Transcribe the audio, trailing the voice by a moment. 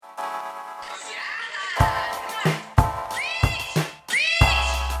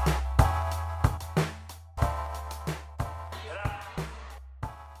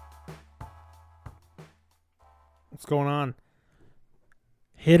going on?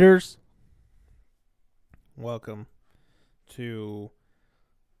 Hitters, welcome to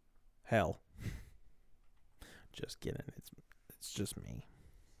hell. Just kidding. It's just me.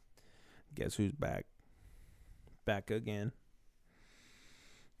 Guess who's back? Back again.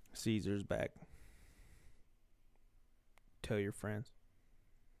 Caesar's back. Tell your friends.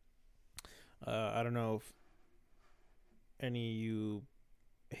 I don't know if any of you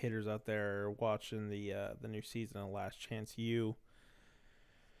hitters out there are watching the new season of Last Chance U.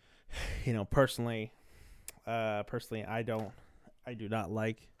 You know, personally, I do not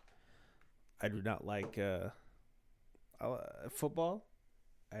like football.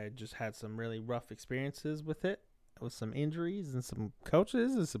 I just had some really rough experiences with it, with some injuries and some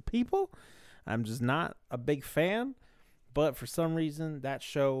coaches and some people. I'm just not a big fan, but for some reason that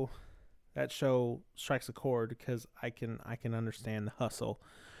show strikes a chord because I can understand the hustle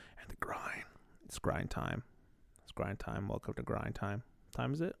and the grind. It's grind time. It's grind time. Welcome to grind time. What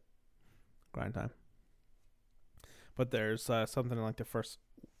time is it? Grind time. But there's something like the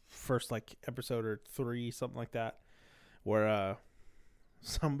first like episode or 3, something like that, where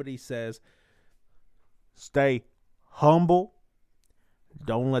somebody says, "Stay humble.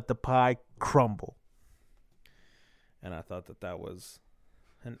 Don't let the pie crumble." And I thought that was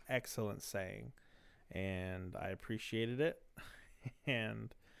an excellent saying, and I appreciated it.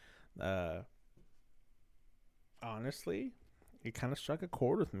 And honestly, it kind of struck a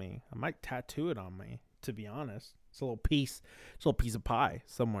chord with me. I might tattoo it on me, to be honest. It's a little piece of pie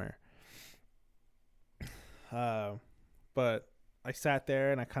somewhere. But I sat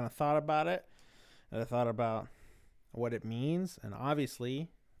there and I kind of thought about it, and I thought about what it means. And obviously,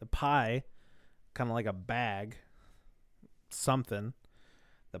 the pie, kind of like a bag, something.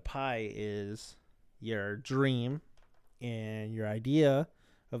 The pie is your dream and your idea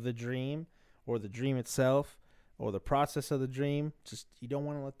of the dream, or the dream itself, or the process of the dream. Just, you don't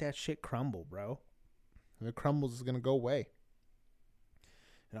want to let that shit crumble, bro. If it crumbles, it's going to go away.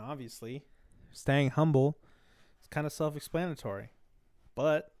 And obviously, staying humble is kind of self-explanatory.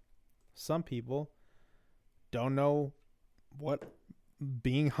 But some people don't know what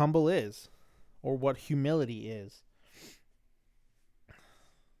being humble is, or what humility is.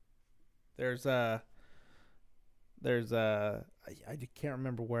 I can't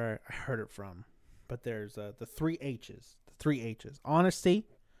remember where I heard it from, but there's the 3 H's. The 3 H's: honesty,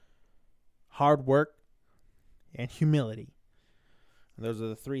 hard work, and humility. And those are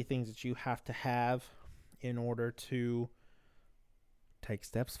the 3 things that you have to have in order to take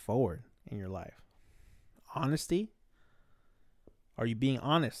steps forward in your life. Honesty. Are you being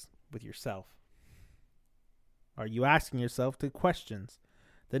honest with yourself? Are you asking yourself the questions,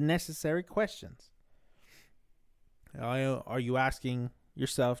 the necessary questions? Are you asking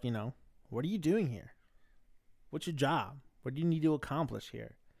yourself, what are you doing here? What's your job? What do you need to accomplish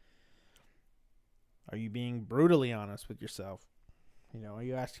here? Are you being brutally honest with yourself? Are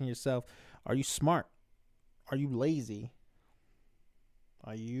you asking yourself, are you smart? Are you lazy?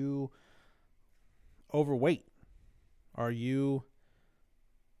 Are you overweight? Are you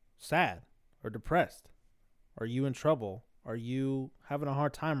sad or depressed? Are you in trouble? Are you having a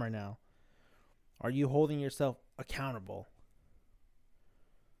hard time right now? Are you holding yourself accountable?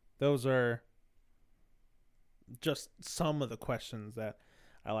 Those are just some of the questions that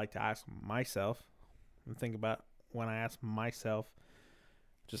I like to ask myself, and think about when I ask myself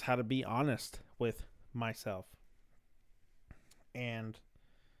just how to be honest with myself. And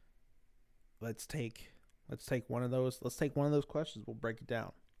let's take one of those questions. We'll break it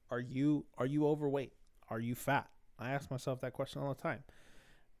down. Are you overweight? Are you fat? I ask myself that question all the time.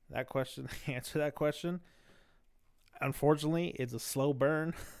 That question, answer that question. Unfortunately, it's a slow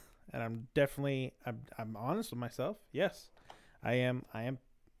burn, and I'm honest with myself. Yes, I am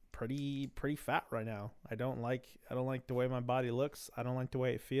pretty fat right now. I don't like the way my body looks. I don't like the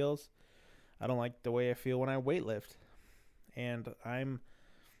way it feels. I don't like the way I feel when I weightlift. And I'm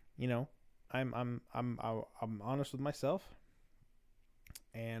honest with myself,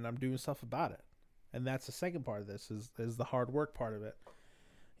 and I'm doing stuff about it. And that's the second part of this is the hard work part of it.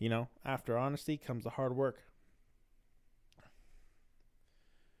 After honesty comes the hard work.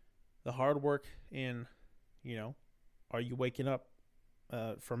 The hard work in, are you waking up?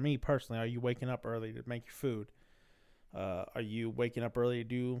 For me personally, are you waking up early to make your food? Are you waking up early to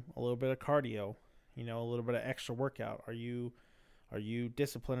do a little bit of cardio? A little bit of extra workout? Are you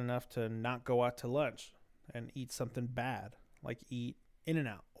disciplined enough to not go out to lunch and eat something bad, like eat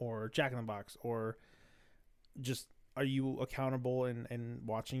In-N-Out or Jack in the Box, or just, are you accountable in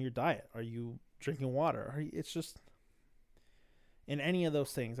watching your diet? Are you drinking water? It's just, in any of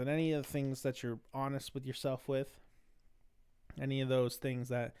those things, and any of the things that you're honest with yourself with, Any of those things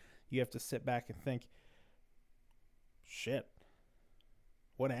that you have to sit back and think, shit,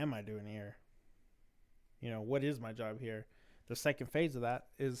 what am I doing here? What is my job here? The second phase of that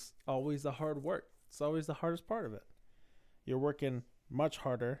is always the hard work. It's always the hardest part of it. You're working much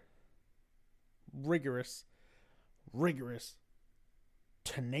harder, rigorous,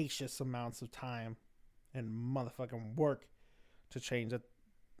 tenacious amounts of time and motherfucking work to change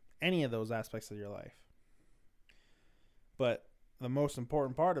any of those aspects of your life. But the most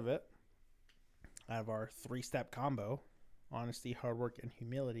important part of it, out of our 3-step combo, honesty, hard work, and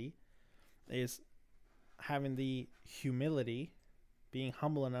humility, is having the humility, being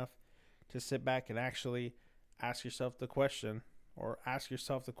humble enough to sit back and actually ask yourself the question, or ask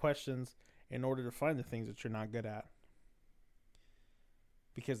yourself the questions in order to find the things that you're not good at.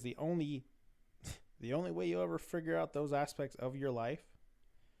 Because the only way you'll ever figure out those aspects of your life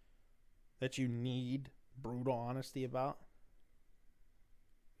that you need brutal honesty about,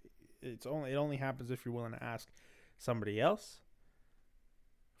 it only happens if you're willing to ask somebody else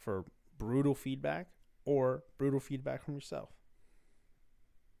for brutal feedback or brutal feedback from yourself.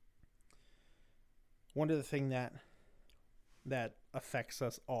 One of the things that affects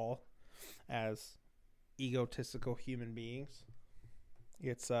us all as egotistical human beings,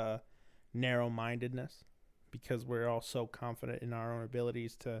 it's narrow-mindedness, because we're all so confident in our own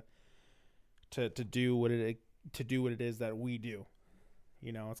abilities to do what it is that we do.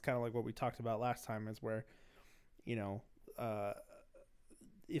 It's kind of like what we talked about last time, is where,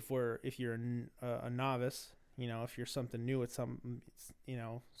 if you're a novice, if you're something new at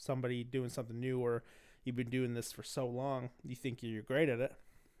somebody doing something new, or you've been doing this for so long, you think you're great at it,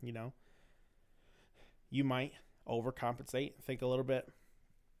 you might overcompensate, think you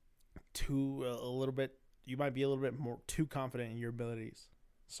might be a little bit more too confident in your abilities.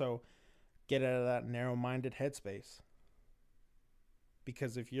 So get out of that narrow-minded headspace.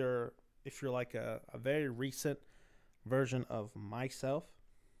 Because if you're like a very recent version of myself,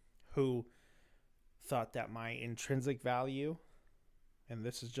 who thought that my intrinsic value, and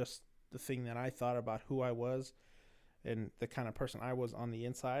this is just the thing that I thought about who I was and the kind of person I was on the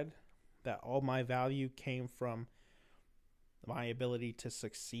inside, that all my value came from my ability to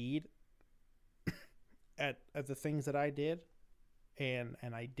succeed at the things that I did, and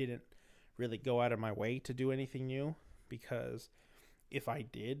I didn't really go out of my way to do anything new, because if I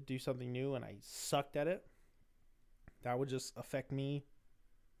did do something new and I sucked at it, that would just affect me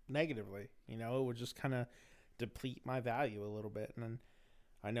negatively. It would just kind of deplete my value a little bit. And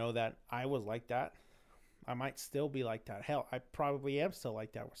I know that I was like that. I might still be like that. Hell, I probably am still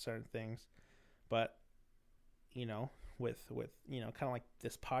like that with certain things. But, with kind of like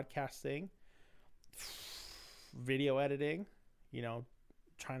this podcast thing, video editing,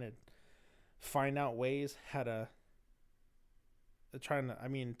 trying to find out ways how to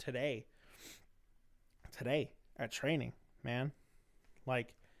today at training, man,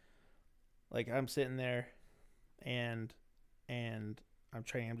 like I'm sitting there and I'm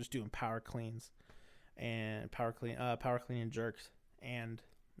training. I'm just doing power cleaning jerks, and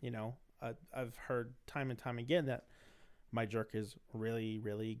I've heard time and time again that my jerk is really,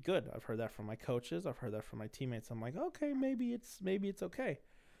 really good. I've heard that from my coaches. I've heard that from my teammates. I'm like, okay, maybe it's okay.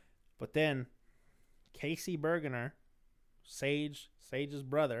 But then Casey Bergener, Sage's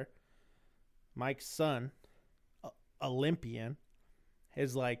brother, Mike's son, Olympian,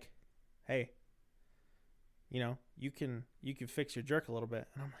 is like, hey, you can fix your jerk a little bit.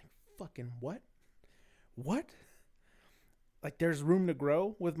 And I'm like, fucking what? Like, there's room to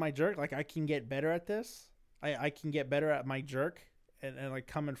grow with my jerk. Like, I can get better at this. I can get better at my jerk, and like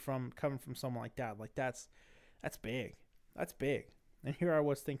coming from someone like that, like that's big. That's big. And here I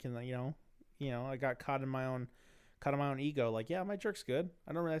was thinking that, I got caught in my own ego. Like, yeah, my jerk's good.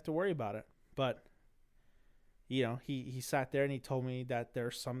 I don't really have to worry about it. But, he sat there and he told me that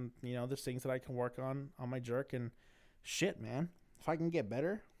there's some, there's things that I can work on my jerk, and shit, man, if I can get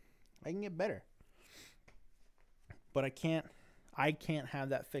better, I can get better. But I can't have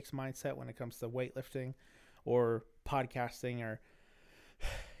that fixed mindset when it comes to weightlifting or podcasting or,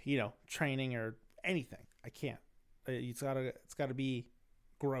 training or anything. I can't. It's gotta be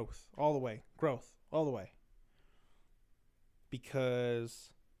growth all the way. Because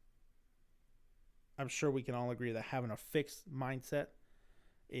I'm sure we can all agree that having a fixed mindset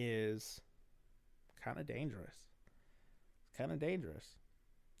is kind of dangerous.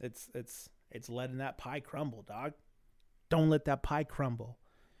 It's letting that pie crumble, dog. Don't let that pie crumble.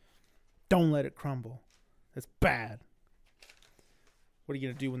 Don't let it crumble. That's bad. What are you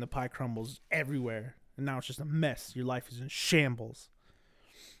going to do when the pie crumbles everywhere and now it's just a mess? Your life is in shambles.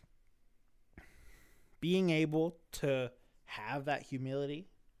 Being able to have that humility,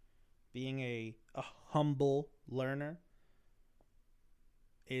 being a humble learner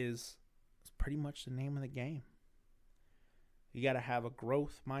is pretty much the name of the game. You got to have a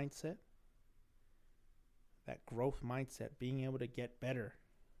growth mindset. That growth mindset, being able to get better.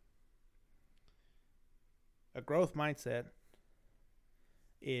 A growth mindset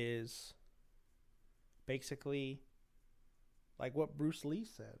is basically like what Bruce Lee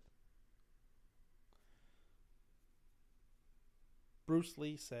said. Bruce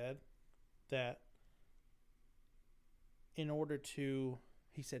Lee said that in order to,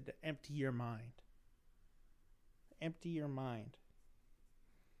 he said, to empty your mind. Empty your mind.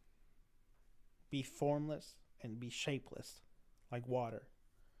 Be formless and be shapeless like water.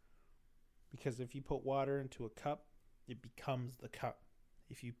 Because if you put water into a cup, it becomes the cup.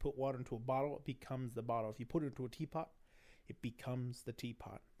 If you put water into a bottle, it becomes the bottle. If you put it into a teapot, it becomes the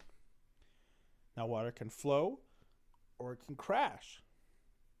teapot. Now, water can flow or it can crash.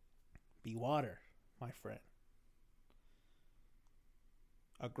 Be water, my friend.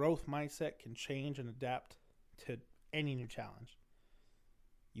 A growth mindset can change and adapt to any new challenge.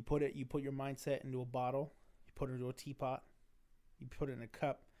 You put your mindset into a bottle, you put it into a teapot, you put it in a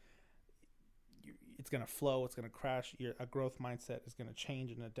cup, it's going to flow, it's going to crash. A growth mindset is going to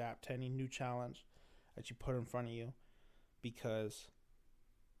change and adapt to any new challenge that you put in front of you, because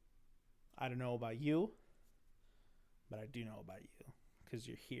I don't know about you, but I do know about you, because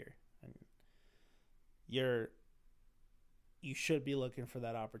you're here and you should be looking for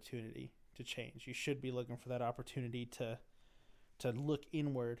that opportunity to change. You should be looking for that opportunity to look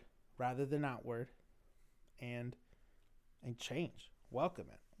inward rather than outward and change. Welcome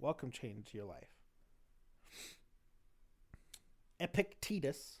it. Welcome change into your life.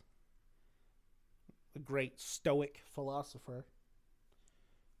 Epictetus, the great Stoic philosopher,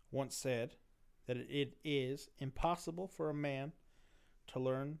 once said that it is impossible for a man to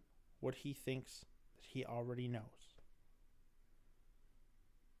learn what he thinks that he already knows.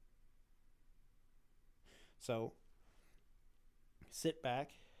 So, sit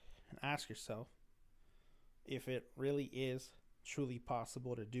back and ask yourself if it really is truly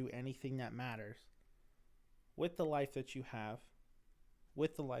possible to do anything that matters with the life that you have,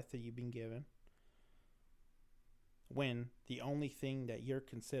 with the life that you've been given, when the only thing that you're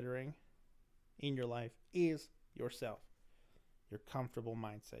considering in your life is yourself, your comfortable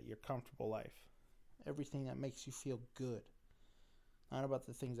mindset, your comfortable life, everything that makes you feel good, not about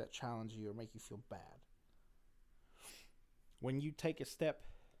the things that challenge you or make you feel bad. When you take a step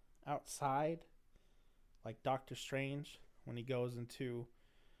outside, like Doctor Strange, when he goes into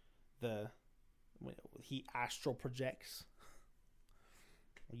he astral projects,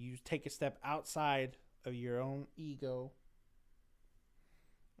 when you take a step outside of your own ego,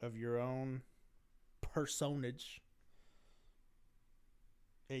 of your own personage,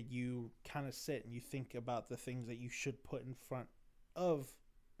 and you kind of sit and you think about the things that you should put in front of,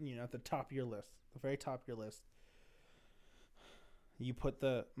 at the top of your list, the very top of your list. You put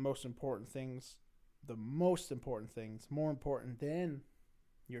the most important things, more important than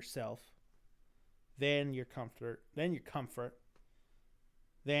yourself, than your comfort, than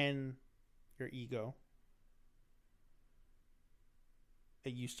your ego.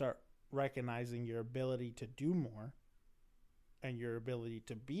 And you start recognizing your ability to do more and your ability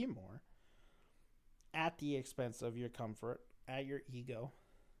to be more at the expense of your comfort, at your ego,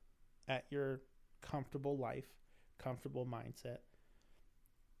 at your comfortable life, comfortable mindset,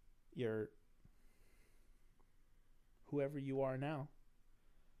 your whoever you are now.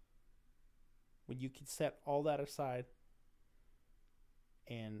 When you can set all that aside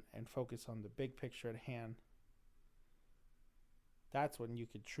and focus on the big picture at hand, that's when you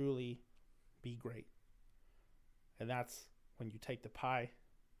could truly be great. And that's when you take the pie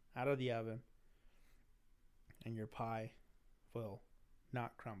out of the oven and your pie will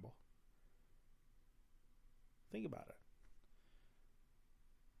not crumble. Think about it.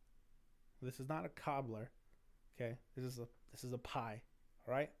 This is not a cobbler, okay? This is a pie,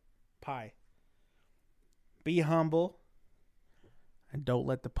 all right? Pie. Be humble and don't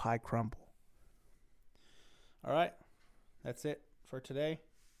let the pie crumble. All right? That's it for today.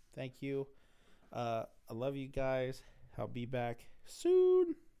 Thank you. I love you guys. I'll be back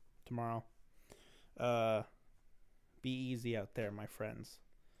soon tomorrow. Be easy out there, my friends.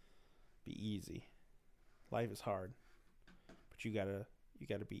 Be easy. Life is hard, but you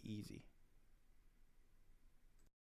gotta be easy.